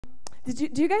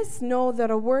Do you guys know that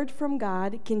a word from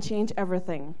God can change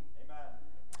everything?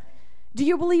 Amen. Do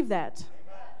you believe that?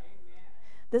 Amen.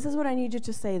 This is what I need you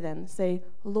to say then. Say,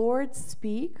 Lord,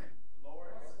 speak. Lord,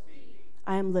 speak.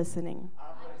 I am listening.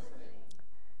 I'm listening.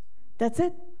 That's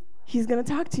it. He's going to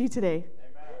talk to you today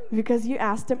because you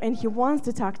asked him and he wants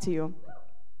to talk to you.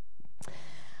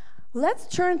 Let's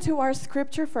turn to our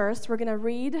scripture first. We're going to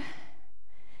read.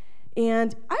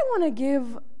 And I want to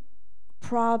give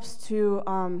props to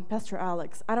Pastor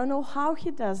Alex. I don't know how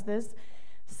he does this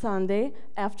Sunday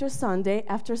after Sunday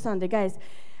after Sunday. Guys,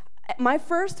 my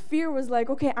first fear was like,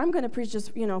 okay, I'm going to preach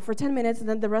just, for 10 minutes, and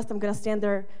then the rest I'm going to stand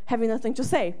there having nothing to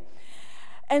say.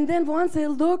 And then once I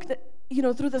looked,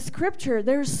 through the scripture,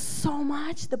 there's so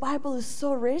much. The Bible is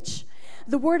so rich.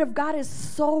 The Word of God is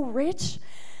so rich.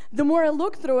 The more I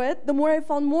looked through it, the more I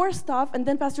found more stuff. And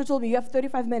then Pastor told me, you have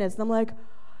 35 minutes. And I'm like,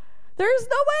 there's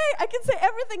no way I can say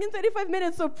everything in 35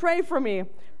 minutes, so pray for me.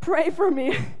 Pray for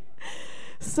me.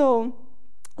 So,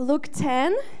 Luke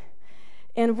 10,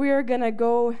 and we're going to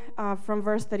go from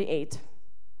verse 38.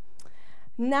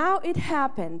 Now it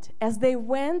happened as they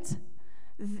went,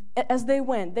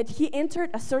 that he entered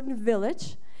a certain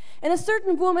village, and a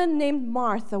certain woman named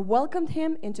Martha welcomed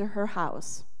him into her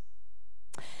house.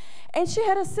 And she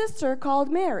had a sister called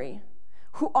Mary,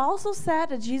 who also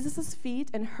sat at Jesus'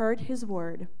 feet and heard his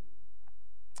word.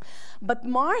 But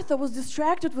Martha was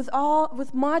distracted with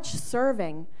much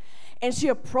serving, and she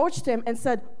approached him and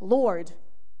said, Lord,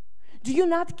 do you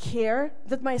not care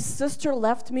that my sister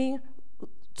left me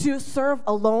to serve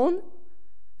alone?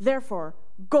 Therefore,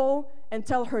 go and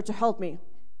tell her to help me.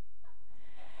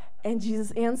 And Jesus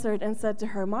answered and said to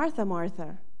her, Martha,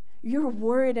 Martha, you're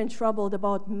worried and troubled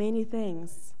about many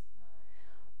things.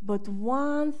 But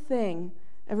one thing,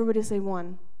 everybody say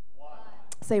one.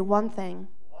 Say one thing.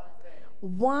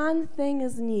 One thing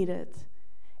is needed,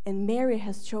 and Mary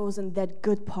has chosen that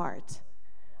good part,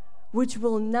 which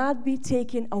will not be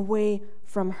taken away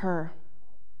from her.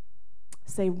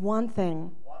 Say one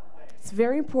thing. It's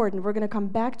very important. We're going to come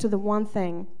back to the one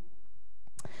thing.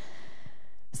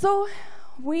 So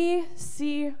we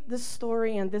see this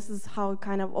story, and this is how it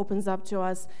kind of opens up to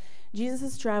us. Jesus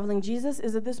is traveling. Jesus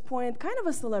is at this point kind of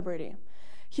a celebrity.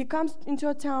 He comes into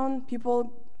a town,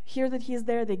 people hear that he's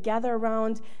there, they gather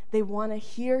around, they want to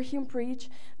hear him preach,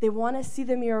 they want to see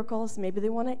the miracles, maybe they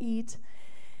want to eat.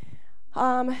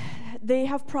 They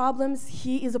have problems.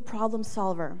 He is a problem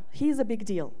solver. He's a big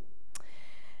deal.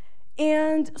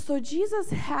 And so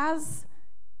Jesus has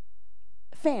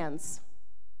fans.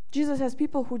 Jesus has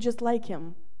people who just like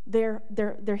him. They're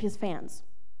his fans.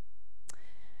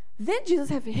 Then Jesus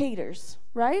has haters,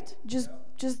 right? Just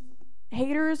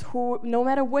haters who, no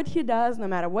matter what he does, no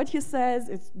matter what he says,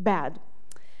 it's bad.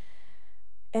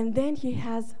 And then he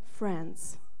has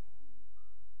friends.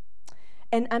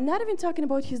 And I'm not even talking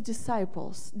about his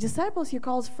disciples. Disciples he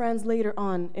calls friends later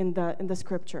on in the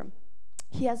scripture.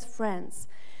 He has friends.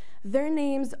 Their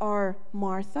names are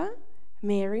Martha,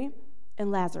 Mary, and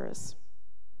Lazarus.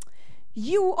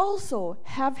 You also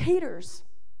have haters.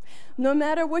 No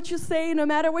matter what you say, no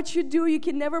matter what you do, you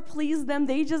can never please them.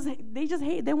 They just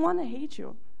hate. They want to hate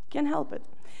you. Can't help it.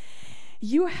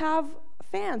 You have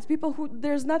fans, people who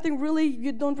there's nothing really,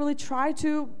 you don't really try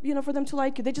to, for them to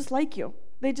like you. They just like you.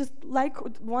 They just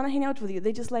want to hang out with you.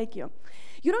 They just like you.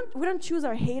 We don't choose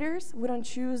our haters. We don't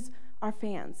choose our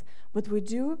fans. But we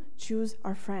do choose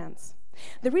our friends.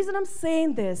 The reason I'm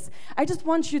saying this, I just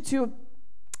want you to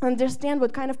understand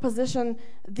what kind of position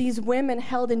these women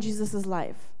held in Jesus'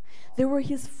 life. They were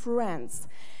his friends.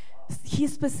 He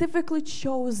specifically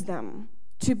chose them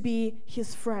to be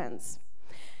his friends.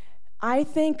 I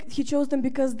think he chose them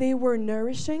because they were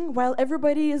nourishing, while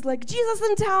everybody is like, Jesus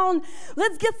in town,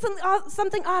 let's get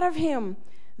something out of him.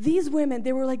 These women,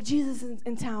 they were like, Jesus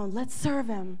in town, let's serve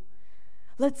him.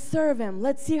 Let's serve him.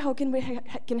 Let's see how can we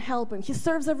can help him. He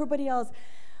serves everybody else.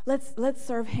 Let's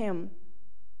serve him.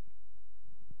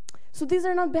 So these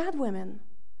are not bad women.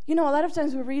 A lot of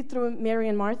times we read through Mary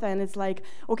and Martha, and it's like,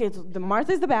 okay, so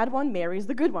Martha is the bad one, Mary is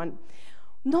the good one.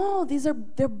 No,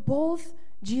 they're both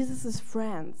Jesus'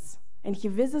 friends. And he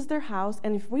visits their house,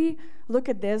 and if we look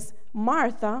at this,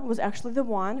 Martha was actually the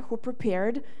one who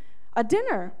prepared a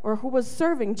dinner, or who was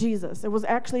serving Jesus. It was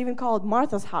actually even called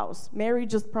Martha's house. Mary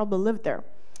just probably lived there.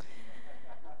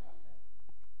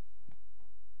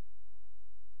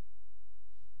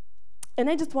 And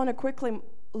I just want to quickly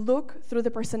look through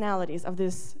the personalities of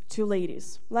these two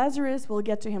ladies. Lazarus, we'll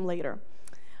get to him later.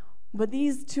 But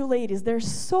these two ladies, they're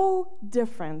so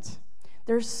different.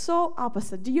 They're so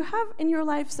opposite. Do you have in your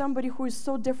life somebody who is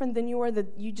so different than you are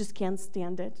that you just can't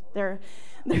stand it? They're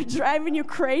driving you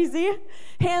crazy.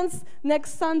 Hence,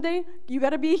 next Sunday, you got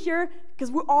to be here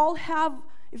because we all have,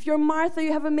 if you're Martha,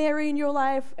 you have a Mary in your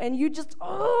life, and you just,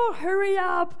 hurry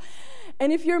up.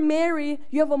 And if you're Mary,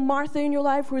 you have a Martha in your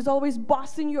life who is always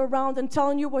bossing you around and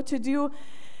telling you what to do.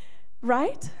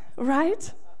 Right?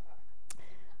 Right?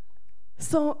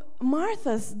 So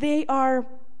Marthas, they are,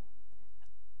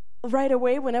 right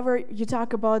away, whenever you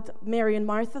talk about Mary and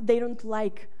Martha, they don't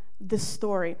like this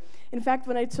story. In fact,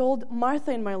 when I told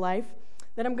Martha in my life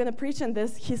that I'm going to preach on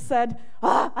this, he said,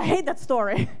 I hate that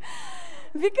story.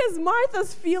 Because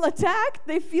Marthas feel attacked.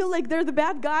 They feel like they're the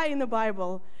bad guy in the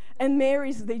Bible. And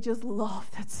Mary's, they just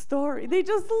love that story. They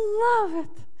just love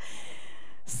it.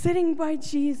 Sitting by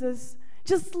Jesus,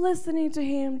 just listening to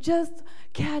him, just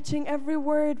catching every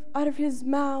word out of his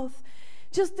mouth,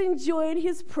 just enjoying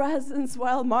his presence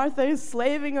while Martha is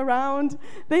slaving around.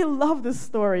 They love this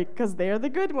story because they are the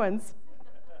good ones.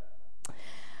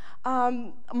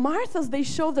 Marthas, they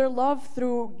show their love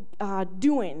through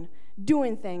doing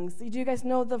things. Do you guys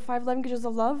know the 5 languages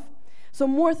of love? So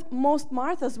most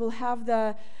Marthas will have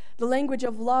the language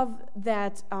of love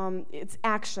that it's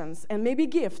actions and maybe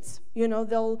gifts. You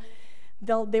know,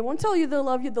 they won't tell you they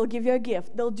love you. They'll give you a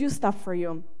gift. They'll do stuff for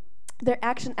you. They're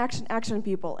action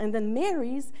people. And then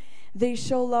Marys, they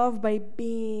show love by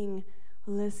being,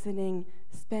 listening,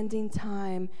 spending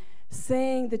time,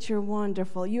 saying that you're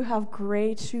wonderful. You have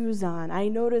great shoes on. I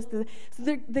noticed that.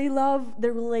 So they love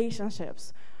the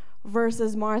relationships.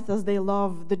 Versus Marthas, they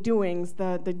love the doings,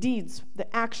 the deeds,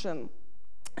 the action.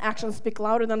 Actions speak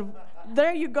louder than,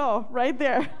 there you go, right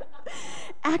there.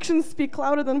 Actions speak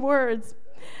louder than words.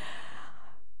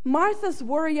 Marthas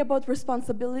worry about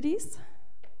responsibilities.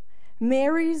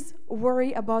 Marys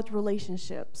worry about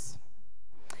relationships.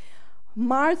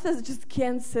 Marthas just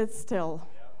can't sit still.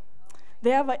 They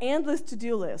have an endless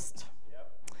to-do list.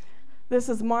 This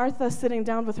is Martha sitting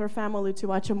down with her family to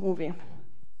watch a movie.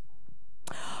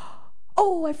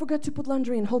 Oh, I forgot to put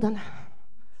laundry in. Hold on.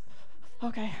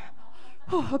 Okay.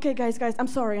 Oh, okay, guys, I'm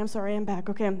sorry, I'm back,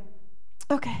 okay.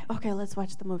 Okay, let's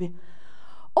watch the movie.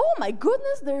 Oh my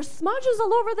goodness, there's smudges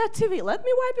all over that TV. Let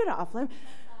me wipe it off.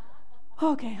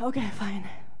 Okay, fine.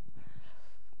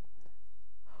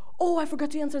 Oh, I forgot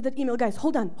to answer that email. Guys,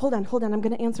 hold on. I'm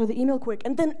going to answer the email quick.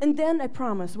 And then I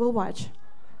promise, we'll watch.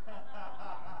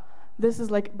 This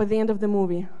is like by the end of the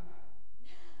movie.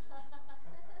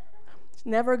 She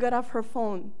never got off her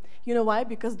phone. You know why?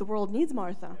 Because the world needs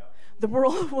Martha. The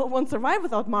world won't survive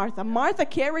without Martha. Martha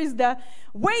carries the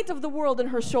weight of the world in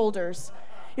her shoulders.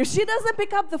 If she doesn't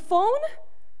pick up the phone,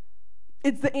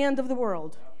 it's the end of the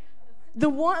world. The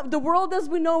world as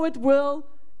we know it will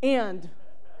end.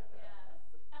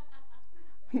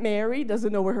 Mary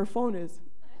doesn't know where her phone is.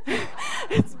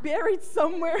 It's buried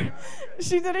somewhere.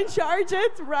 She didn't charge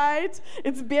it, right?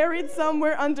 It's buried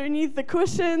somewhere underneath the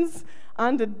cushions,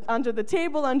 under the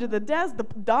table, under the desk. The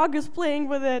dog is playing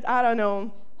with it. I don't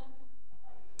know.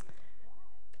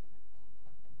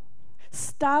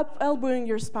 Stop elbowing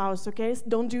your spouse, okay?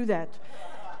 Don't do that.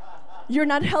 You're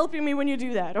not helping me when you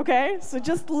do that, okay? So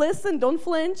just listen. Don't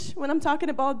flinch when I'm talking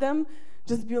about them.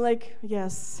 Just be like,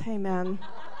 yes, amen.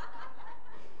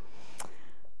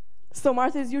 So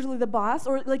Martha is usually the boss,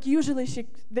 or like usually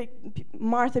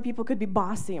Martha people could be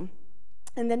bossy.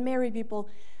 And then Mary people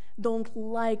don't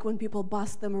like when people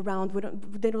boss them around. We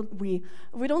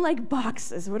don't like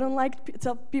boxes. We don't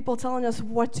like people telling us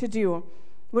what to do.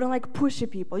 We don't like pushy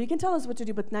people. You can tell us what to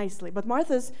do, but nicely. But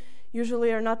Marthas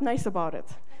usually are not nice about it.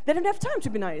 They don't have time to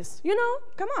be nice. You know,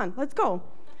 come on, let's go.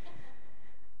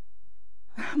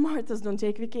 Marthas don't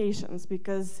take vacations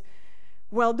because,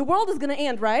 well, the world is going to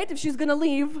end, right? If she's going to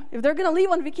leave, if they're going to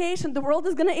leave on vacation, the world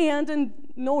is going to end, and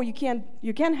no, you can't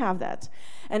have that.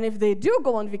 And if they do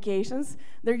go on vacations,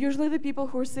 they're usually the people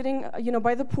who are sitting,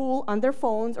 by the pool on their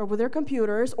phones or with their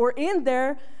computers or in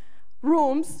their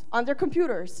rooms on their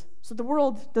computers. So the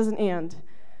world doesn't end.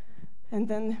 And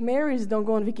then Marys don't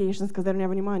go on vacations because they don't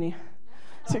have any money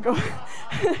to go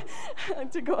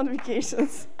on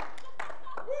vacations.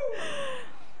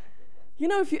 You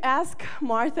know, if you ask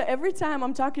Martha, every time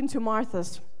I'm talking to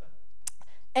Marthas,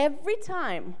 every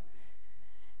time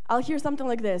I'll hear something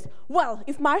like this. Well,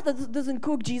 if Martha doesn't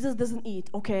cook, Jesus doesn't eat,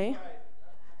 okay? Right.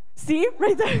 See?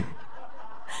 Right there.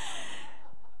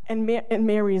 And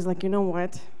Mary is like, you know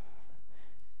what?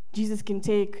 Jesus can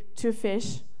take 2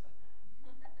 fish,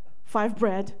 5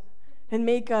 bread, and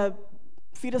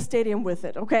feed a stadium with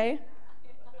it, okay?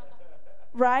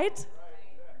 Right?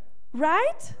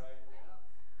 Right?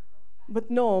 But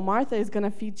no, Martha is going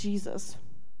to feed Jesus.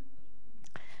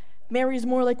 Mary's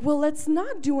more like, well, let's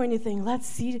not do anything. Let's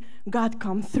see God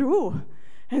come through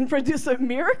and produce a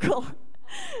miracle.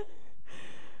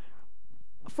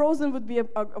 Frozen would be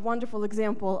a wonderful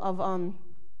example of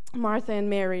Martha and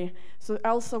Mary. So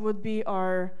Elsa would be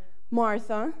our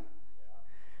Martha,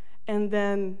 and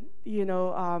then,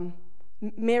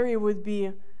 Mary would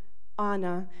be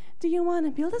Anna. Do you want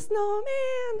to build a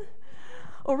snowman?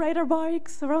 Or ride our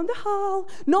bikes around the hall?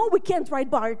 No, we can't ride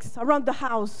bikes around the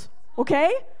house,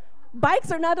 okay?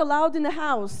 Bikes are not allowed in the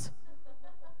house.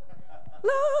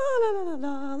 La, la, la, la,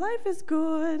 la. Life is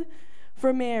good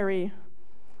for Mary.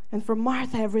 And for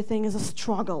Martha, everything is a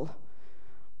struggle.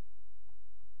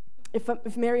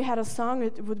 If Mary had a song,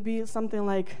 it would be something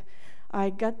like, I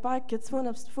got pockets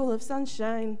full of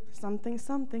sunshine, something,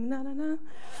 something, na, na, na.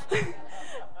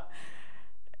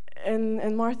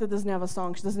 And Martha doesn't have a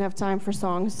song. She doesn't have time for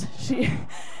songs.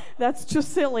 That's too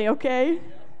silly, okay?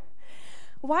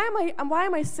 Why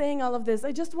am I saying all of this?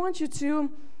 I just want you to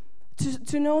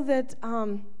know that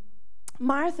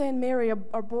Martha and Mary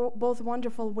are both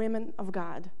wonderful women of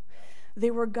God.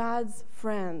 They were God's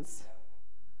friends.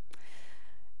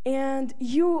 And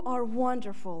you are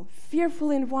wonderful,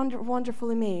 fearfully and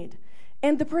wonderfully made.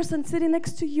 And the person sitting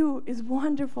next to you is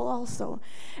wonderful also.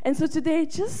 And so today,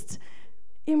 just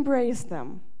embrace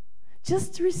them.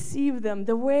 Just receive them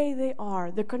the way they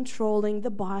are, the controlling,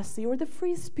 the bossy, or the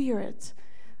free spirit.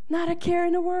 Not a care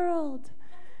in the world.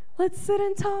 Let's sit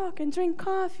and talk and drink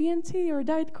coffee and tea or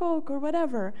Diet Coke or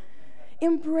whatever.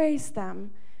 Embrace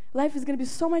them. Life is going to be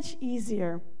so much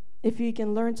easier if you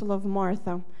can learn to love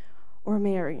Martha or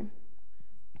Mary.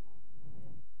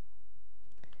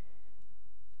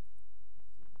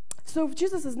 So if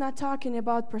Jesus is not talking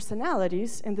about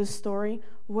personalities in this story,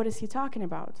 what is he talking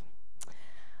about?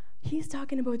 He's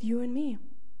talking about you and me.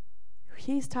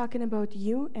 He's talking about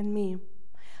you and me.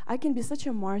 I can be such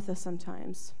a Martha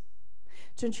sometimes.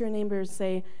 Turn to your neighbor and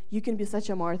say, you can be such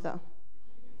a Martha.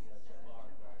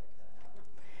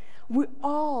 We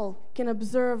all can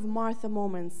observe Martha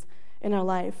moments in our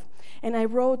life. And I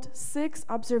wrote 6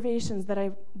 observations that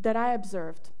I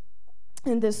observed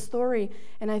in this story,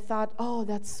 and I thought, oh,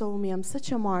 that's so me. I'm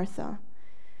such a Martha.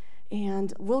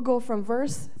 And we'll go from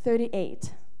verse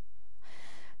 38.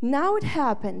 Now it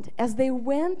happened, as they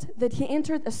went, that he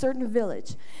entered a certain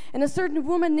village, and a certain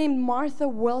woman named Martha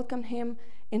welcomed him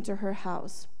into her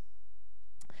house.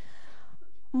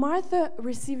 Martha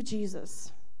received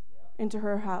Jesus into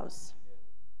her house.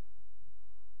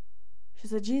 She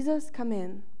said, Jesus, come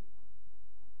in.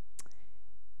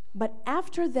 But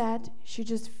after that, she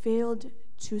just failed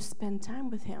to spend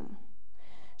time with him.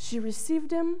 She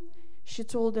received him. She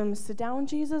told him, sit down,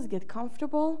 Jesus, get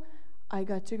comfortable. I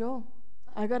got to go.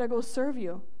 I got to go serve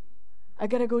you. I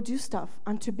got to go do stuff.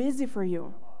 I'm too busy for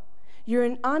you. You're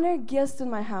an honored guest in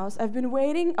my house. I've been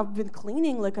waiting. I've been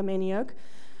cleaning like a maniac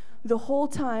the whole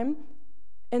time.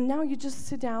 And now you just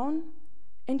sit down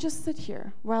and just sit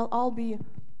here while I'll be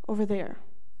over there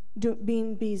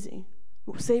being busy,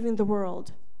 saving the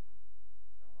world.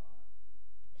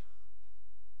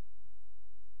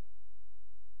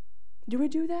 Do we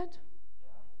do that?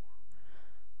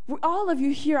 All of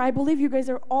you here, I believe you guys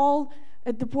are all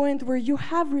at the point where you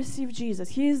have received Jesus.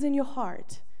 He is in your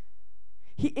heart.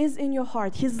 He is in your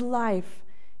heart. His life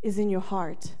is in your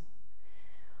heart.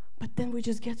 But then we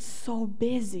just get so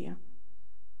busy.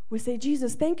 We say,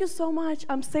 Jesus, thank you so much.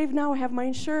 I'm saved now. I have my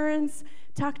insurance.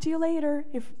 Talk to you later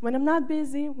when I'm not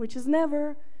busy, which is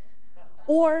never.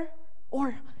 Or,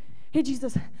 hey,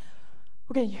 Jesus,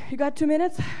 okay, you got 2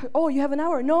 minutes? Oh, you have an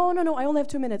hour? No, I only have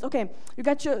 2 minutes. Okay, you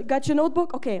got your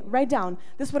notebook? Okay, write down.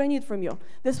 This is what I need from you.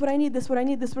 This is what I need, this is what I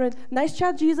need, this is what I need. Nice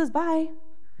chat, Jesus, bye.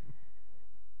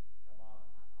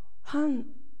 Hon,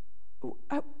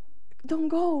 don't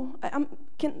go.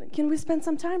 Can we spend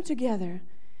some time together?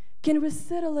 Can we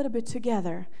sit a little bit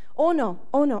together? Oh no,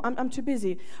 I'm too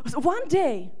busy. So one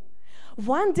day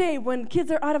when kids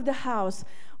are out of the house,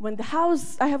 when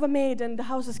I have a maid and the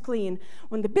house is clean,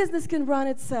 when the business can run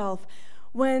itself,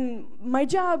 when my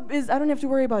job is, I don't have to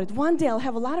worry about it. One day I'll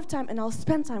have a lot of time and I'll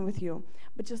spend time with you,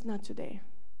 but just not today.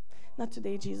 Not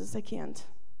today, Jesus, I can't.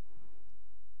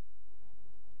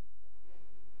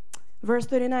 Verse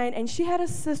 39, and she had a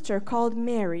sister called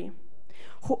Mary,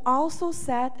 who also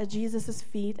sat at Jesus'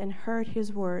 feet and heard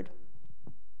his word.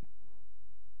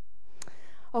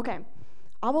 Okay,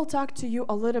 I will talk to you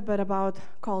a little bit about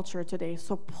culture today,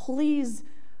 so please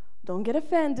don't get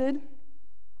offended.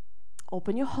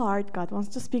 Open your heart. God wants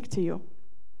to speak to you.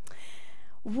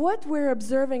 What we're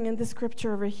observing in the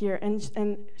scripture over here,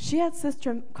 and she had a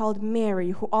sister called Mary,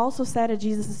 who also sat at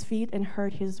Jesus' feet and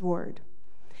heard his word.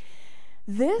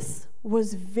 This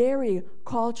was very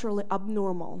culturally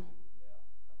abnormal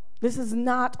This is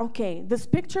not okay. This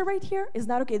picture right here is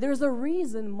not okay. There's a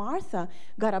reason Martha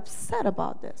got upset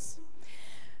about this.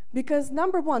 Because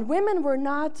number one, women were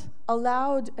not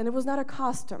allowed, and it was not a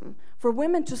custom for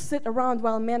women to sit around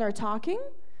while men are talking,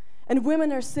 and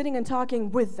women are sitting and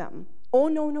talking with them. Oh,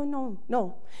 no, no, no,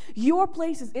 no. Your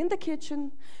place is in the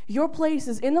kitchen. Your place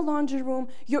is in the laundry room.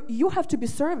 You have to be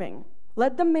serving.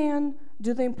 Let the man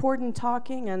do the important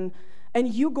talking, and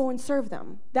you go and serve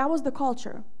them. That was the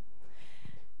culture.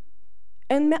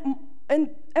 And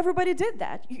everybody did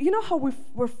that. You know how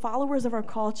we're followers of our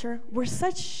culture? We're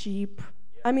such sheep.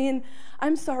 I mean,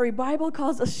 I'm sorry, Bible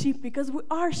calls us sheep because we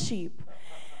are sheep.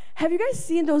 Have you guys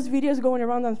seen those videos going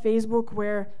around on Facebook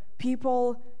where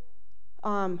people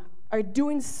are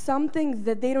doing something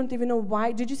that they don't even know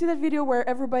why? Did you see that video where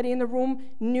everybody in the room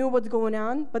knew what's going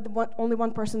on, but only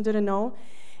one person didn't know?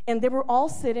 And they were all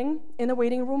sitting in a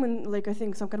waiting room in, like, I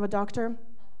think some kind of a doctor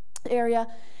area,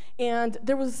 and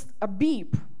there was a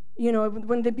beep. You know,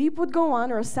 when the beep would go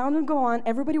on or a sound would go on,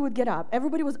 everybody would get up.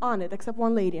 Everybody was on it except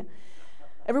one lady.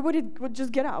 Everybody would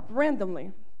just get up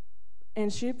randomly.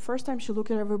 And first time she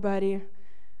looked at everybody.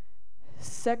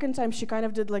 Second time she kind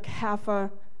of did like half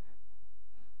a...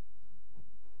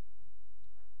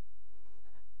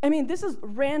 I mean, this is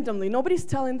randomly. Nobody's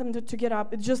telling them to get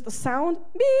up. It's just a sound,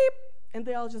 beep, and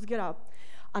they all just get up.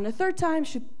 On the third time,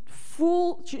 she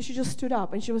just stood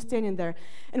up, and she was standing there.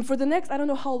 And for the next, I don't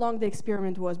know how long the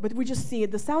experiment was, but we just see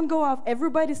it. The sound go off,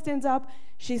 everybody stands up,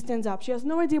 she stands up. She has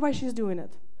no idea why she's doing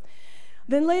it.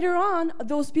 Then later on,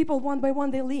 those people, one by one,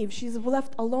 they leave. She's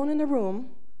left alone in the room.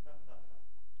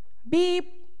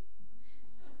 Beep.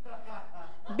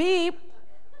 Beep.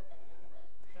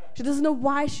 She doesn't know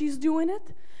why she's doing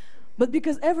it, but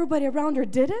because everybody around her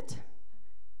did it,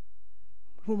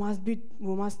 who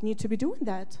must need to be doing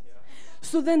that. Yeah.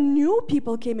 So then new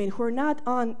people came in who are not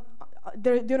on,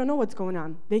 they don't know what's going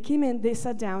on. They came in, they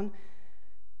sat down,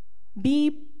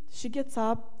 beep, she gets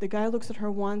up, the guy looks at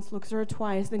her once, looks at her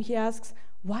twice, then he asks,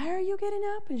 why are you getting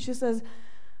up? And she says,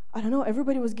 I don't know,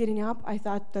 everybody was getting up, I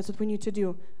thought that's what we need to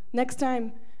do. Next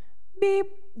time, beep,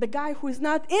 the guy who is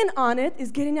not in on it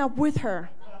is getting up with her.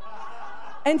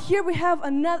 And here we have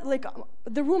another, like,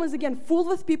 the room is again full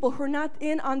with people who are not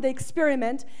in on the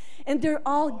experiment, and they're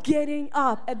all getting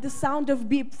up at the sound of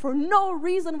beep for no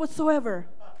reason whatsoever.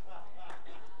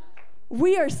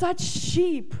 We are such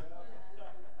sheep.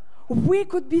 We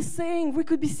could be seeing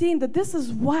that this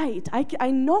is white.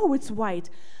 I know it's white,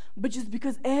 but just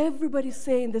because everybody's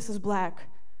saying this is black,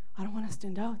 I don't want to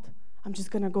stand out. I'm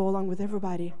just going to go along with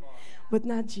everybody, but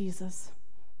not Jesus.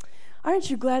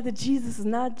 Aren't you glad that Jesus is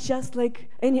not just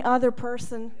like any other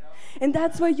person? And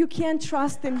that's why you can't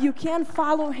trust him. You can't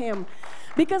follow him.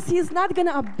 Because he's not going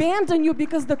to abandon you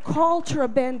because the culture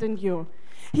abandoned you.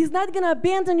 He's not going to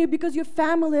abandon you because your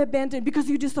family abandoned, because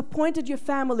you disappointed your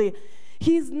family.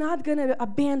 He's not going to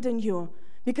abandon you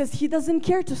because he doesn't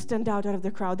care to stand out of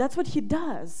the crowd. That's what he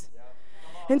does.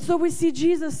 And so we see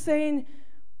Jesus saying,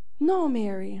 no,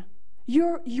 Mary,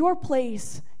 your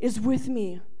place is with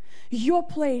me. Your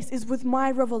place is with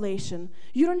my revelation.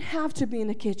 You don't have to be in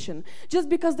the kitchen. Just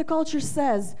because the culture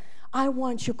says, I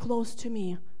want you close to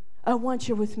me. I want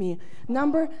you with me.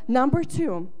 Number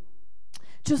two,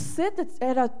 to sit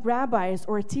at a rabbi's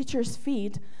or a teacher's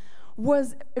feet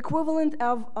was equivalent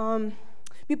of,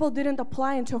 people didn't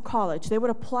apply into college. They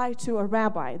would apply to a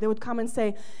rabbi. They would come and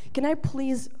say, can I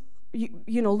please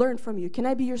learn from you? Can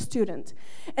I be your student?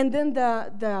 And then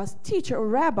the teacher or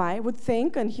rabbi would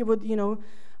think, and he would,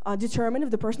 determine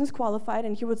if the person is qualified,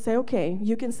 and he would say, okay,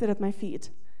 you can sit at my feet.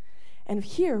 And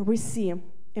here we see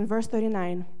in verse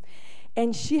 39,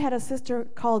 and she had a sister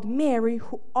called Mary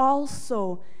who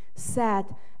also sat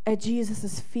at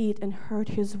Jesus' feet and heard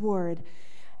his word.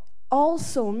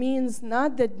 Also means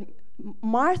not that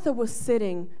Martha was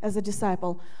sitting as a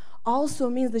disciple, also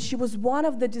means that she was one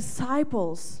of the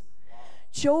disciples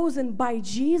chosen by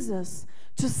Jesus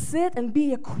to sit and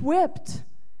be equipped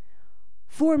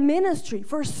for ministry,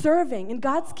 for serving in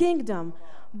God's kingdom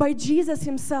by Jesus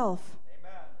himself.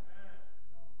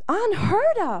 Amen.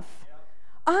 Unheard of.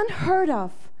 Unheard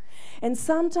of. And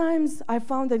sometimes I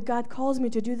found that God calls me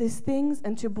to do these things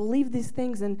and to believe these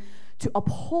things and to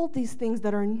uphold these things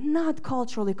that are not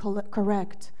culturally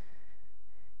correct.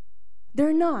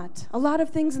 They're not. A lot of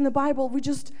things in the Bible, we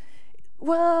just,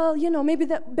 maybe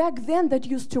that back then that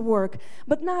used to work,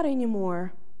 but not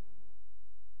anymore.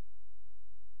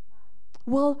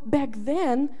 Well, back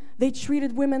then, they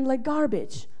treated women like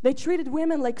garbage. They treated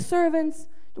women like servants,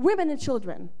 women and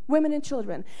children.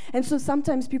 And so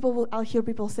sometimes I'll hear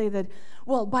people say that,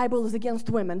 well, Bible is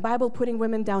against women, Bible putting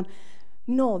women down.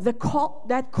 No,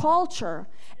 that culture.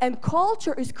 And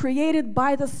culture is created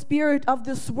by the spirit of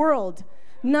this world,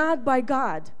 not by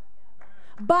God.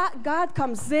 But God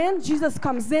comes in, Jesus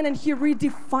comes in, and He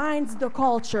redefines the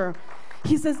culture.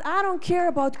 He says, I don't care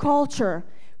about culture.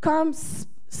 Come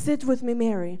sit with me,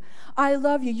 Mary. I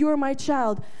love you. You're my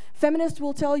child. Feminists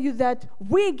will tell you that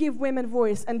we give women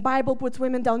voice and Bible puts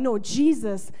women down. No,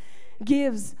 Jesus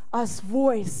gives us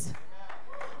voice.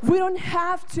 We don't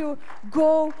have to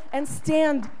go and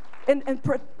stand and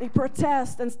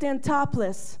protest and stand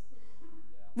topless.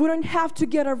 We don't have to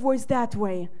get our voice that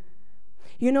way.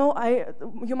 You know,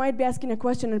 you might be asking a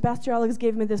question, and Pastor Alex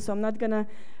gave me this, so I'm not going to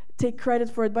take credit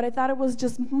for it, but I thought it was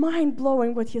just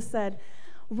mind-blowing what he said.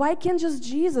 Why can't just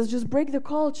Jesus just break the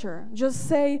culture? Just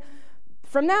say,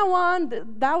 from now on,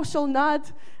 thou shalt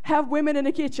not have women in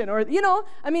the kitchen. Or, you know,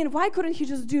 I mean, why couldn't He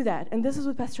just do that? And this is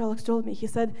what Pastor Alex told me. He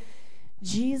said,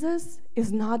 Jesus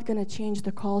is not going to change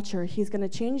the culture. He's going to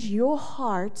change your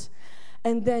heart,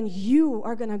 and then you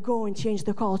are going to go and change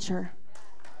the culture.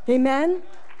 Amen?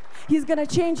 He's going to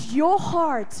change your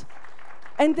heart,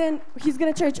 and then He's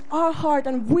going to change our heart,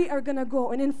 and we are going to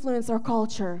go and influence our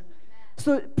culture.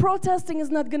 So protesting is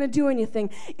not going to do anything.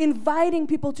 Inviting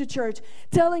people to church,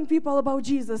 telling people about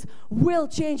Jesus will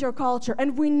change our culture,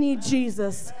 and we need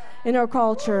Jesus in our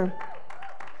culture.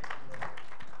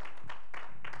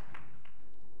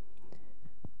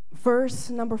 Verse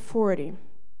number 40.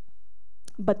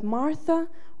 But Martha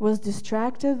was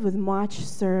distracted with much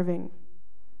serving.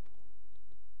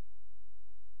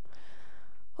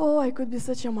 Oh, I could be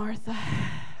such a Martha.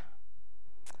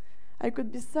 I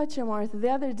could be such a Martha. The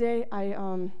other day, I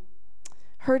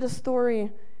heard a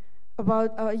story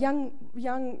about a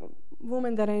young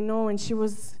woman that I know, and she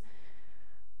was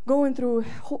going through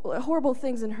horrible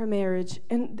things in her marriage.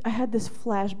 And I had this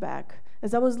flashback.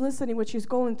 As I was listening what she's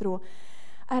going through,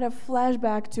 I had a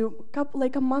flashback to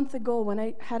a month ago when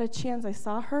I had a chance. I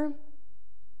saw her,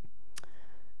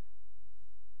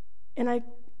 and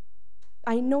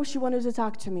I know she wanted to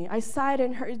talk to me. I saw it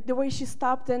in her, the way she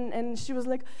stopped, and she was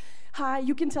like, hi.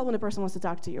 You can tell when a person wants to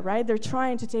talk to you, right? They're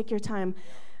trying to take your time.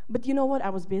 But you know what? I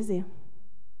was busy.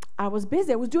 I was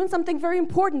doing something very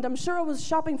important. I'm sure I was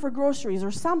shopping for groceries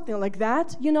or something like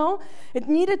that, you know? It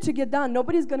needed to get done.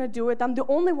 Nobody's going to do it. I'm the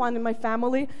only one in my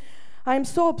family. I'm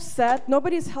so upset.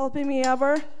 Nobody's helping me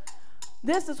ever.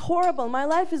 This is horrible. My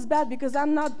life is bad because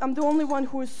I'm the only one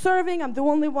who is serving. I'm the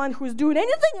only one who is doing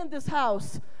anything in this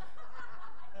house.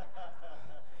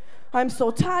 I'm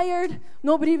so tired.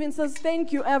 Nobody even says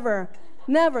thank you ever.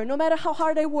 Never. No matter how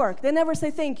hard I work, they never say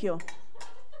thank you.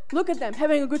 Look at them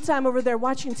having a good time over there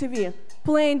watching TV,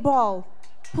 playing ball,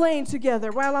 playing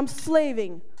together while I'm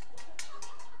slaving.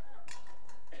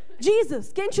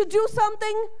 Jesus, can't you do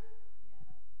something?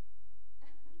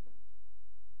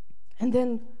 And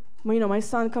then, my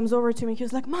son comes over to me.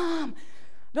 He's like, Mom,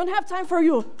 don't have time for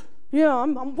you.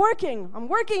 I'm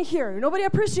working here. Nobody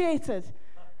appreciates it.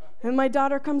 And my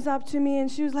daughter comes up to me,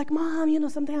 and she was like, Mom,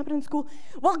 something happened in school.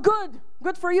 Well,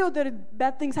 good for you that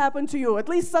bad things happen to you. At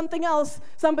least somebody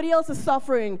else is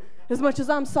suffering as much as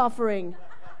I'm suffering.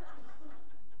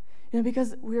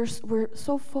 Because we're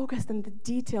so focused on the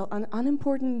detail, on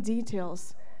unimportant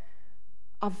details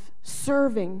of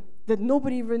serving that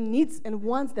nobody even needs and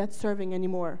wants that serving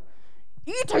anymore.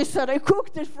 Eat, I said, I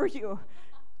cooked it for you.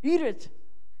 Eat it.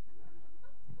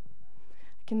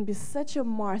 I can be such a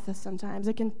Martha sometimes.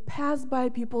 I can pass by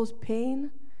people's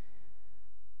pain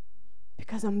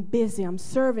because I'm busy. I'm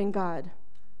serving God.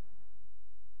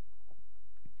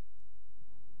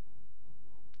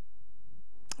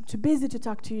 I'm too busy to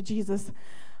talk to you, Jesus.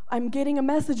 I'm getting a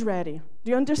message ready.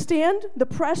 Do you understand the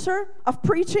pressure of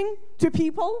preaching to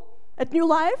people at New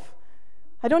Life?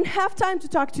 I don't have time to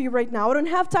talk to you right now. I don't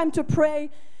have time to pray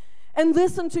and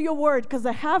listen to your word because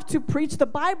I have to preach the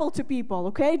Bible to people,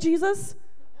 okay, Jesus?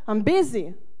 I'm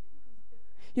busy.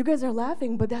 You guys are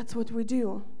laughing, but that's what we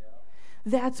do.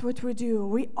 That's what we do.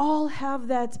 We all have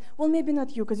that. Well, maybe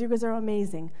not you, because you guys are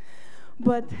amazing.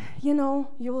 But, you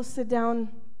will sit down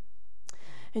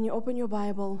and you open your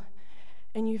Bible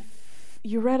and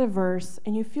you read a verse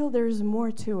and you feel there's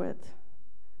more to it.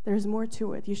 There's more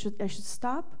to it. I should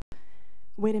stop,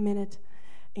 wait a minute,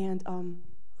 and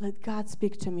let God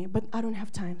speak to me. But I don't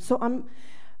have time. So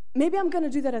maybe I'm going to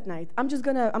do that at night. I'm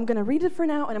going to read it for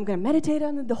now, and I'm going to meditate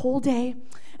on it the whole day.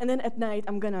 And then at night,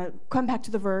 I'm going to come back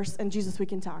to the verse, and Jesus, we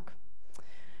can talk.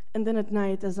 And then at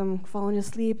night, as I'm falling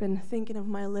asleep and thinking of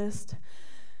my list,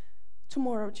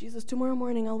 tomorrow, Jesus, tomorrow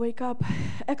morning, I'll wake up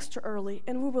extra early,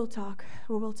 and we will talk.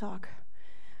 We will talk.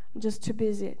 I'm just too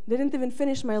busy. They didn't even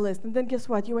finish my list. And then guess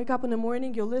what? You wake up in the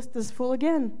morning, your list is full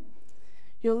again.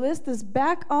 Your list is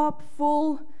back up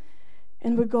full,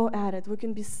 and we go at it. We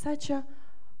can be such a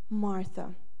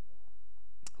Martha,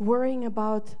 worrying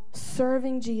about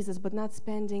serving Jesus but not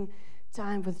spending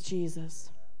time with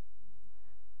Jesus.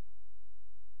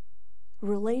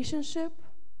 Relationship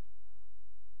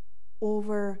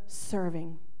over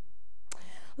serving.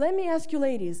 Let me ask you,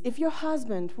 ladies, if your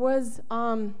husband was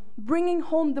bringing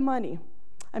home the money,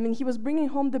 he was bringing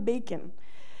home the bacon,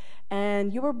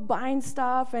 and you were buying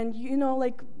stuff, and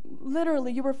like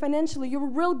literally you were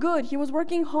real good. He was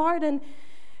working hard,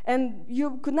 and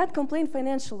you could not complain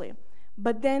financially.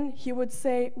 But then he would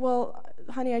say, well,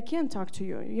 honey, I can't talk to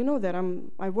you. You know that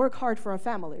I work hard for a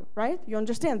family, right? You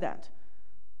understand that?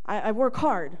 I work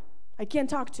hard. I can't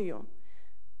talk to you.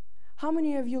 How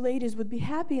many of you ladies would be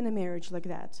happy in a marriage like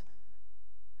that?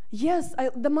 Yes,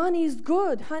 the money is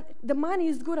good. The money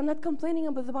is good. I'm not complaining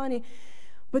about the money.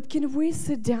 But can we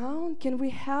sit down? Can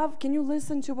you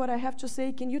listen to what I have to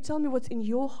say? Can you tell me what's in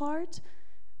your heart?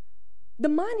 The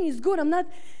money is good. I'm not,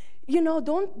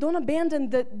 don't abandon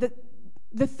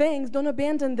the things. Don't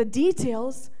abandon the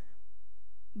details.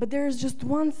 But there is just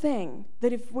one thing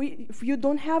that if you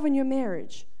don't have in your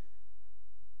marriage,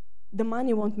 the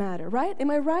money won't matter, right? Am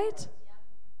I right?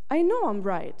 I know I'm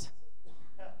right.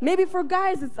 Maybe for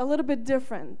guys it's a little bit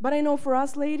different, but I know for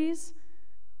us ladies,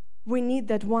 we need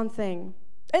that one thing.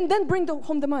 And then bring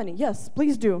home the money. Yes,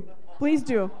 please do. Please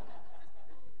do.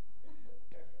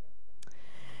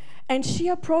 And she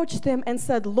approached him and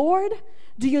said, Lord,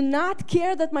 do you not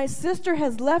care that my sister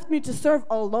has left me to serve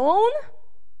alone?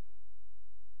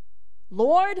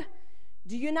 Lord,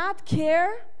 do you not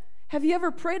care? Have you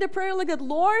ever prayed a prayer like that?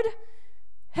 Lord,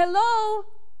 hello,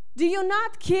 do you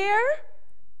not care?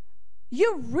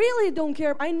 You really don't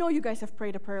care. I know you guys have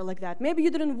prayed a prayer like that. Maybe you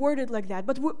didn't word it like that,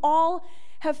 but we all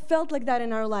have felt like that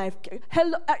in our life.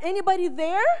 Hello, anybody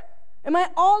there? Am I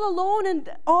all alone in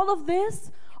all of this?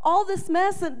 All this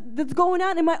mess that's going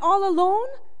on? Am I all alone?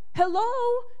 Hello?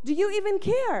 Do you even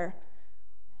care?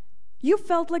 You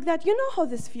felt like that. You know how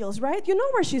this feels, right? You know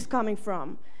where she's coming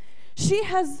from. She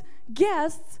has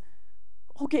guests.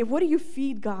 Okay, what do you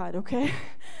feed God, okay?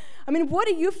 What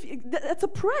do you feed? That's a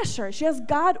pressure. She has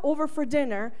God over for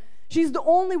dinner. She's the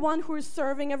only one who is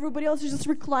serving. Everybody else is just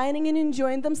reclining and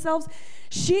enjoying themselves.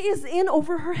 She is in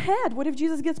over her head. What if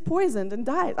Jesus gets poisoned and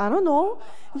dies? I don't know.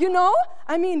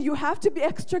 You have to be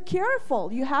extra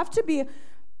careful. You have to be...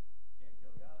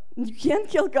 You can't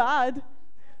kill God.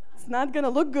 It's not going to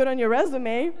look good on your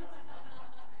resume.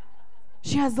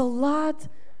 She has a lot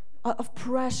of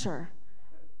pressure.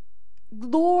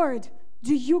 Lord,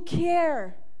 do you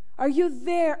care? Are you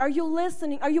there? Are you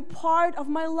listening? Are you part of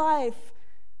my life?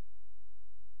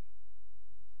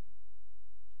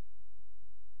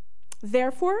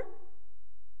 Therefore,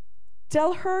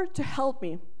 tell her to help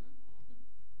me.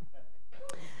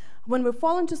 When we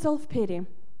fall into self-pity,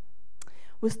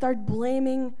 we start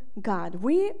blaming God.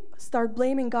 We start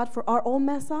blaming God for our own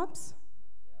mess-ups.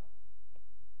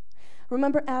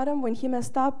 Remember Adam when he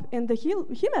messed up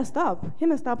he messed up. He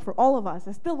messed up for all of us.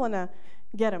 I still want to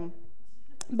get him.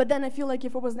 But then I feel like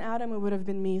if it wasn't Adam, it would have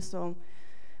been me. So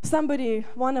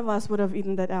one of us would have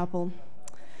eaten that apple.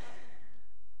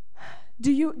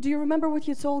 Do you remember what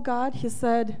he told God?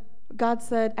 God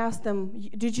said, ask them,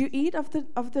 did you eat of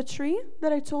the tree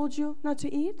that I told you not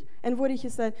to eat? And what did he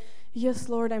say? Yes,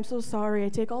 Lord, I'm so sorry. I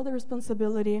take all the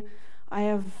responsibility.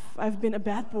 I've been a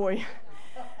bad boy.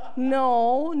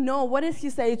 No. What does he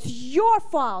say? It's your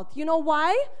fault. You know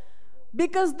why?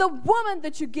 Because the woman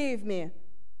that you gave me,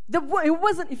 it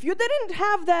wasn't. If you didn't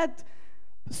have that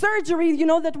surgery,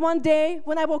 that one day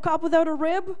when I woke up without a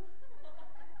rib,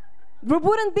 we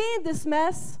wouldn't be in this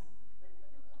mess.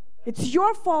 It's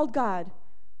your fault, God.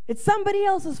 It's somebody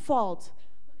else's fault.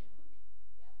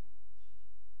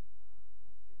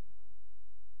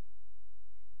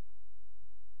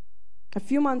 A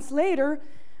few months later,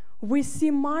 we see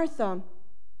Martha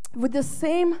with the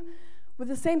same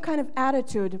kind of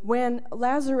attitude when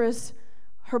Lazarus,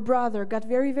 her brother, got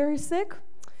very, very sick.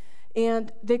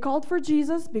 And they called for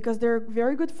Jesus because they're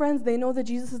very good friends. They know that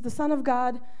Jesus is the Son of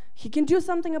God. He can do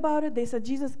something about it. They said,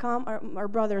 Jesus, come, our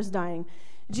brother is dying.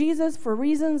 Jesus, for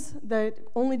reasons that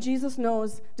only Jesus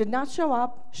knows, did not show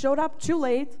up, showed up too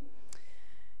late.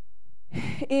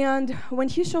 And when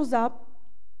he shows up,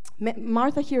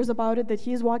 Martha hears about it, that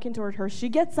he's walking toward her. She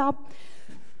gets up.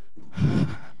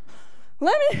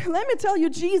 Let me tell you,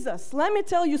 Jesus, let me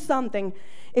tell you something.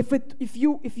 If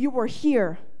you were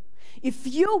here,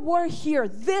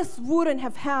 this wouldn't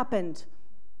have happened.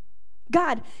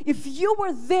 God, if you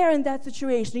were there in that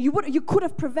situation, you could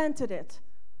have prevented it.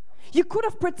 You could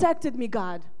have protected me,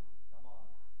 God.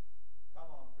 Come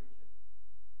on, preach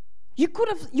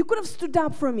it. You could have stood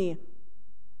up for me.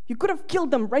 You could have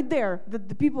killed them right there,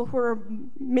 the people who are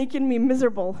making me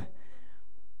miserable.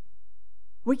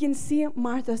 We can see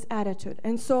Martha's attitude.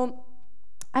 And so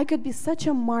I could be such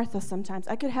a Martha sometimes.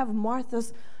 I could have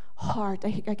Martha's heart.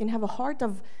 I can have a heart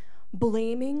of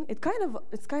blaming. It's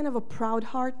kind of a proud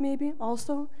heart maybe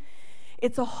also.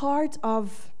 It's a heart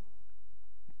of,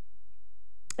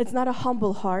 it's not a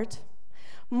humble heart.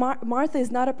 Martha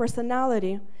is not a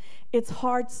personality. It's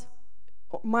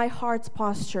my heart's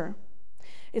posture.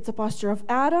 It's a posture of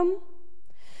Adam.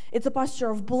 It's a posture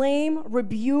of blame,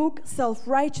 rebuke,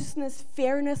 self-righteousness,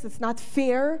 fairness. It's not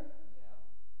fair.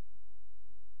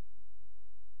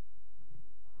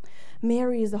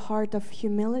 Mary is a heart of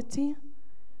humility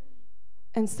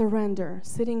and surrender,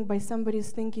 sitting by somebody's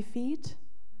stinky feet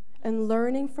and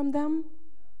learning from them.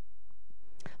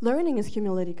 Learning is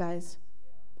humility, guys.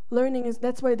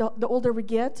 That's why the older we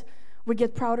get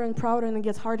prouder and prouder, and it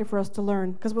gets harder for us to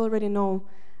learn because we already know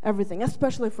everything,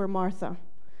 especially for Martha.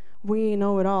 We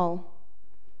know it all.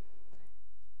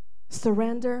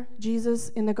 Surrender, Jesus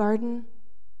in the garden,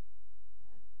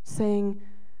 saying,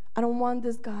 I don't want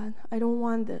this, God. I don't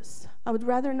want this. I would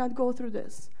rather not go through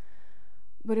this.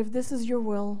 But if this is your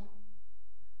will,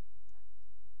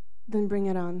 then bring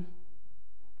it on.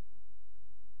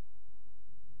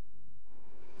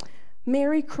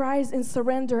 Mary cries in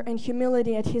surrender and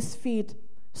humility at his feet.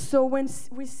 So when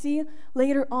we see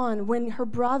later on, when her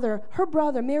brother,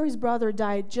 Mary's brother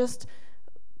died, just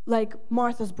like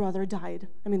Martha's brother died.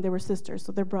 I mean, they were sisters,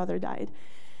 so their brother died.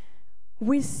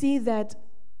 We see that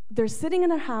they're sitting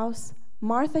in her house.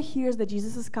 Martha hears that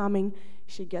Jesus is coming.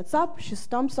 She gets up. She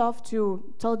stomps off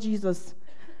to tell Jesus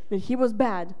that he was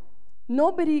bad.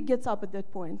 Nobody gets up at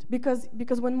that point because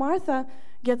when Martha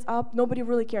gets up, nobody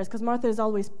really cares because Martha is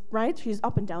always, right? She's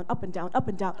up and down, up and down, up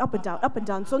and down, up and down, up and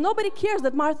down. So nobody cares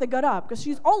that Martha got up because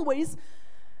she's always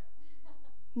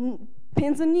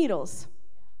pins and needles.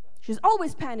 She's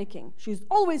always panicking. She's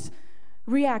always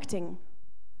reacting.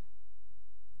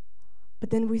 But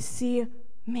then we see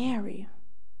Mary,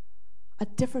 a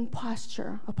different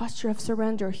posture, a posture of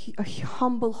surrender, a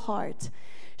humble heart.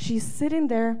 She's sitting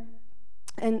there.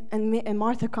 And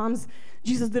Martha comes.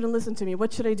 Jesus didn't listen to me.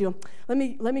 What should I do? Let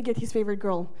me get his favorite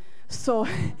girl. So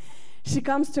she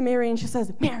comes to Mary and she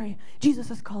says, Mary, Jesus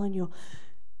is calling you.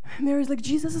 Mary's like,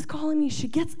 Jesus is calling me. She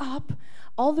gets up.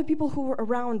 All the people who were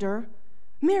around her,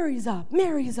 Mary's up.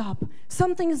 Mary's up.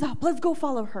 Something is up. Let's go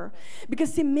follow her.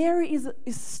 Because see, Mary is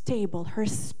stable. Her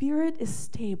spirit is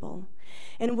stable.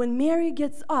 And when Mary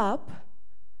gets up,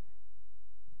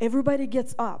 everybody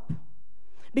gets up.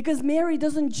 Because Mary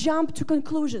doesn't jump to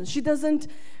conclusions.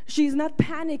 She's not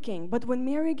panicking. But when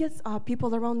Mary gets up,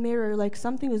 people around Mary are like,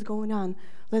 something is going on.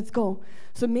 Let's go.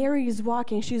 So Mary is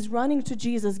walking. She's running to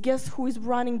Jesus. Guess who is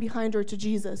running behind her to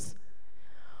Jesus?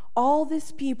 All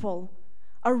these people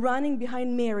are running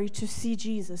behind Mary to see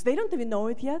Jesus. They don't even know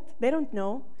it yet. They don't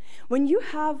know. When you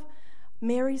have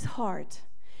Mary's heart,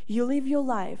 you live your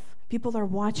life. People are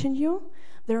watching you.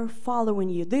 They're following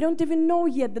you. They don't even know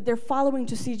yet that they're following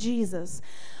to see Jesus.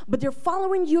 But they're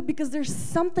following you because there's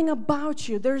something about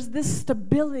you. There's this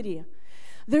stability.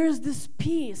 There's this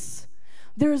peace.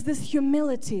 There's this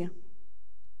humility.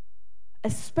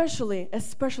 Especially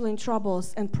in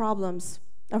troubles and problems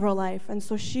of her life. And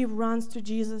so she runs to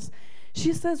Jesus.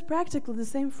 She says practically the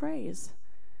same phrase.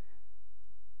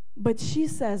 But she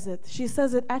says it. She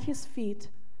says it at his feet.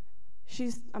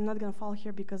 I'm not going to fall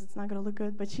here because it's not going to look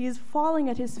good, but she is falling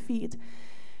at his feet.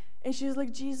 And she's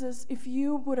like, Jesus, if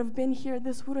you would have been here,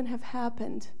 this wouldn't have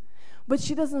happened. But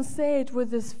she doesn't say it with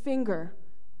this finger.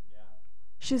 Yeah.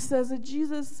 She says that,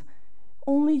 Jesus,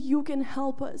 only you can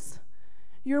help us.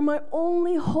 You're my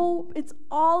only hope. It's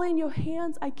all in your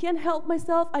hands. I can't help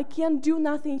myself. I can't do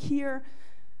nothing here.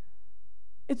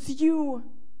 It's you.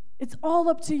 It's all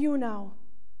up to you now.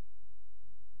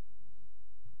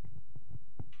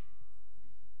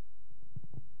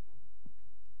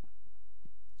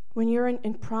 When you're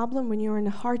in problem, when you're in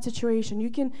a hard situation, you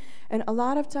can, and a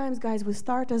lot of times, guys, we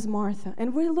start as Martha.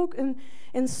 And we look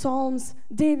in Psalms,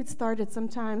 David started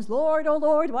sometimes, Lord, oh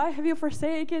Lord, why have you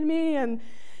forsaken me?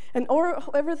 Or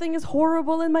everything is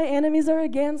horrible and my enemies are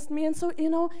against me. And so,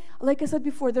 like I said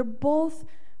before, they're both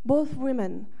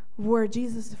women were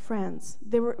Jesus' friends.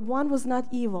 One was not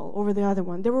evil over the other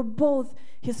one. They were both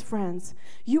his friends.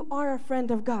 You are a friend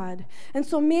of God. And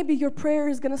so maybe your prayer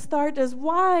is going to start as,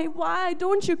 why? Why?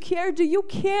 Don't you care? Do you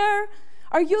care?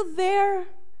 Are you there?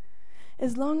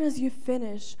 As long as you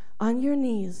finish on your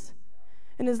knees,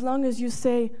 and as long as you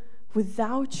say,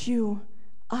 without you,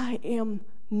 I am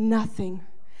nothing.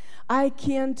 I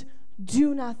can't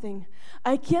do nothing.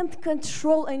 I can't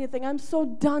control anything. I'm so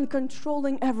done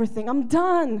controlling everything. I'm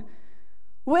done.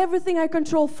 where everything I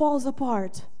control falls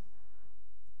apart.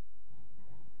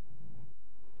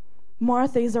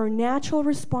 Martha is our natural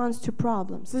response to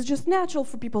problems. It's just natural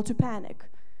for people to panic.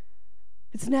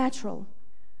 It's natural.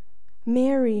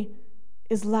 Mary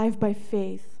is life by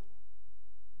faith.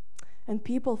 And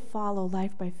people follow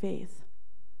life by faith.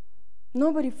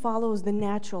 Nobody follows the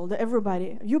natural,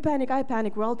 everybody. You panic, I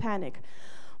panic, we all panic.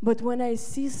 But when I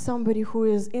see somebody who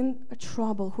is in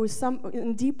trouble, who is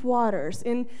in deep waters,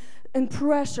 in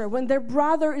pressure, when their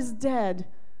brother is dead,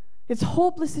 it's a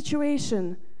hopeless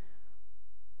situation,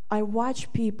 I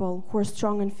watch people who are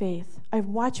strong in faith. I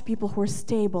watch people who are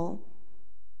stable.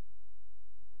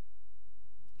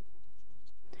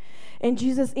 And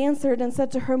Jesus answered and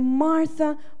said to her,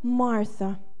 Martha,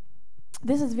 Martha.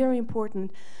 This is very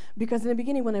important because in the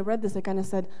beginning when I read this, I kind of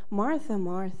said, Martha,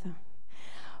 Martha.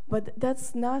 But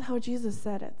that's not how Jesus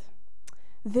said it.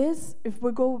 This, if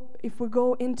we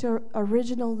go into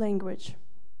original language,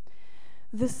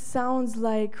 this sounds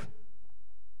like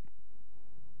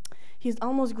he's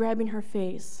almost grabbing her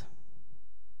face.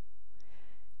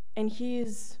 And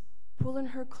he's pulling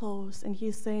her close and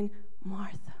he's saying,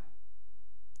 Martha,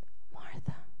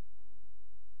 Martha.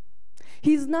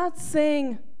 He's not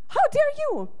saying, how dare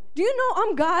you? Do you know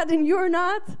I'm God and you're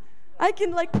not? I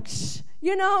can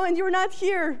and you're not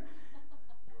here.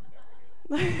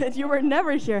 You were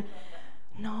never here.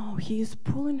 No, he's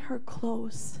pulling her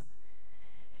close.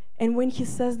 And when he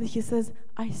says that, he says,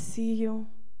 I see you.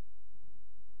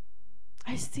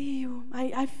 I see you.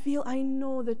 I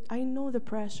know the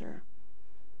pressure.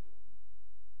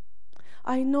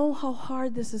 I know how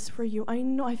hard this is for you.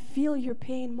 I feel your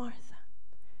pain, Martha.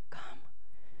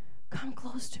 Come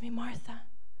close to me, Martha.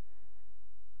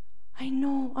 I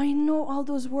know all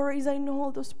those worries. I know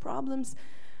all those problems.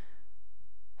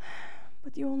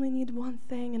 But you only need one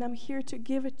thing, and I'm here to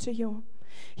give it to you.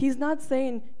 He's not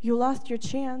saying you lost your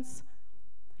chance.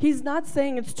 He's not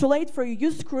saying it's too late for you.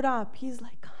 You screwed up. He's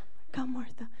like, come,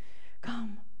 Martha.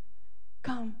 Come.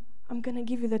 I'm going to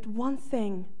give you that one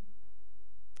thing.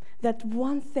 That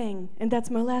one thing. And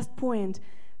that's my last point.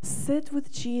 Sit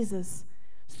with Jesus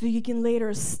so you can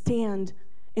later stand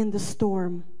in the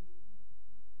storm.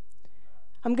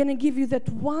 I'm going to give you that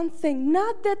one thing.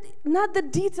 Not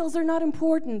that details are not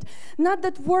important. Not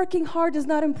that working hard is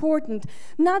not important.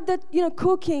 Not that,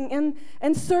 cooking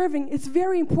and serving. It's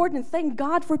very important. Thank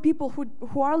God for people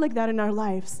who are like that in our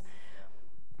lives.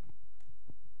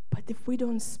 But if we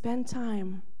don't spend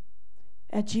time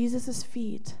at Jesus'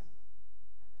 feet,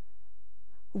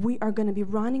 we are going to be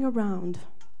running around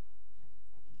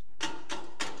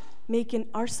making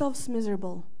ourselves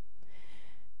miserable,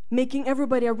 making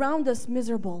everybody around us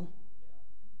miserable.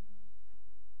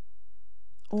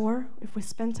 Or if we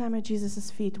spend time at Jesus'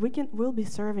 feet, we'll be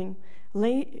serving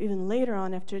even later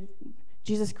on after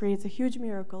Jesus creates a huge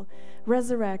miracle,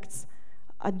 resurrects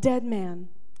a dead man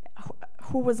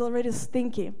who was already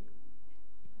stinky.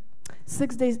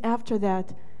 6 days after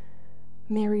that,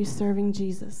 Mary is serving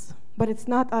Jesus. But it's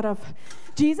not out of,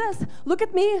 Jesus, look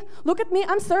at me,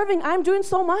 I'm serving, I'm doing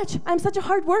so much, I'm such a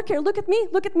hard worker, look at me.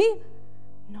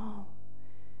 No.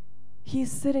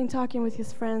 He's sitting talking with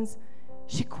his friends.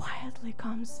 She quietly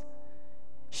comes.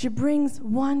 She brings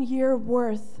 1 year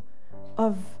worth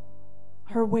of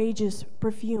her wages,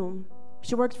 perfume.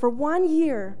 She worked for 1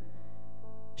 year.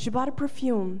 She bought a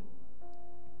perfume.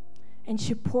 And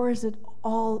she pours it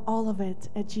all of it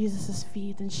at Jesus'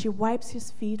 feet. And she wipes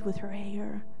his feet with her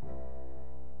hair.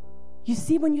 You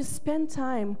see, when you spend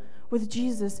time with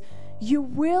Jesus, you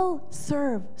will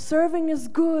serve. Serving is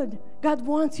good. God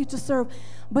wants you to serve,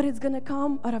 but it's going to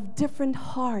come out of different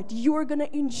heart. You're going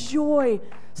to enjoy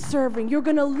serving. You're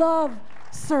going to love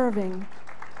serving.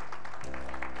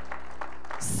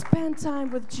 Spend time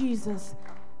with Jesus.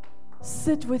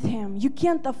 Sit with him. You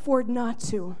can't afford not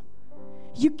to.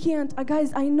 You can't.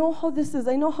 Guys, I know how this is.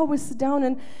 I know how we sit down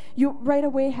and you right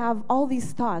away have all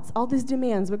these thoughts, all these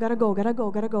demands. We gotta go.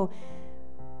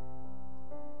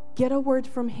 Get a word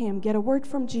from him. Get a word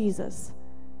from Jesus.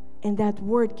 And that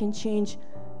word can change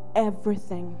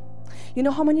everything. You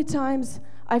know how many times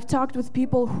I've talked with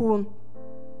people who,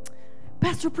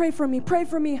 Pastor, pray for me.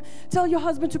 Tell your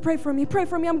husband to pray for me.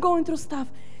 I'm going through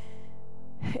stuff.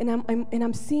 And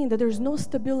I'm seeing that there's no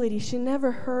stability. She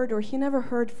never heard or he never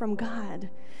heard from God.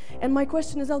 And my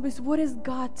question is always, what is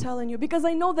God telling you? Because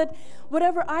I know that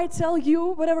whatever I tell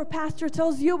you, whatever pastor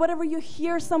tells you, whatever you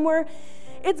hear somewhere,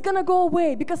 it's going to go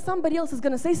away because somebody else is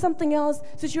going to say something else.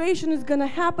 Situation is going to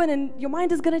happen and your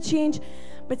mind is going to change.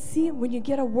 But see, when you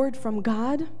get a word from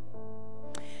God,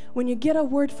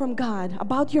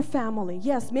 about your family,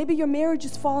 yes, maybe your marriage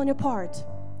is falling apart.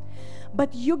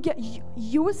 But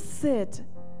you sit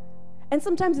And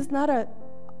sometimes it's not a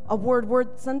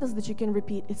word sentence that you can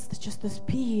repeat. It's just this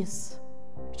peace.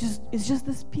 It's just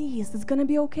this peace. It's going to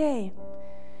be okay.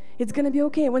 It's going to be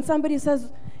okay. When somebody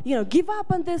says, give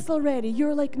up on this already,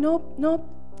 you're like, nope,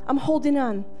 I'm holding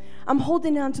on. I'm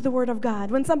holding on to the Word of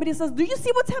God. When somebody says, do you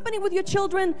see what's happening with your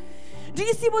children? Do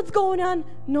you see what's going on?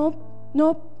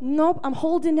 Nope, I'm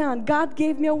holding on. God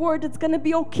gave me a word. It's going to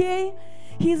be okay.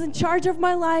 He's in charge of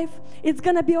my life. It's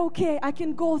going to be okay. I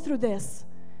can go through this.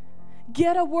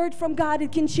 Get a word from God.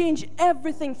 It can change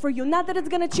everything for you. Not that it's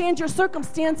going to change your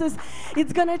circumstances.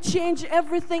 It's going to change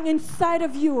everything inside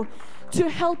of you to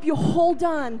help you hold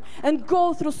on and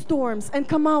go through storms and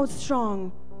come out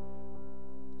strong.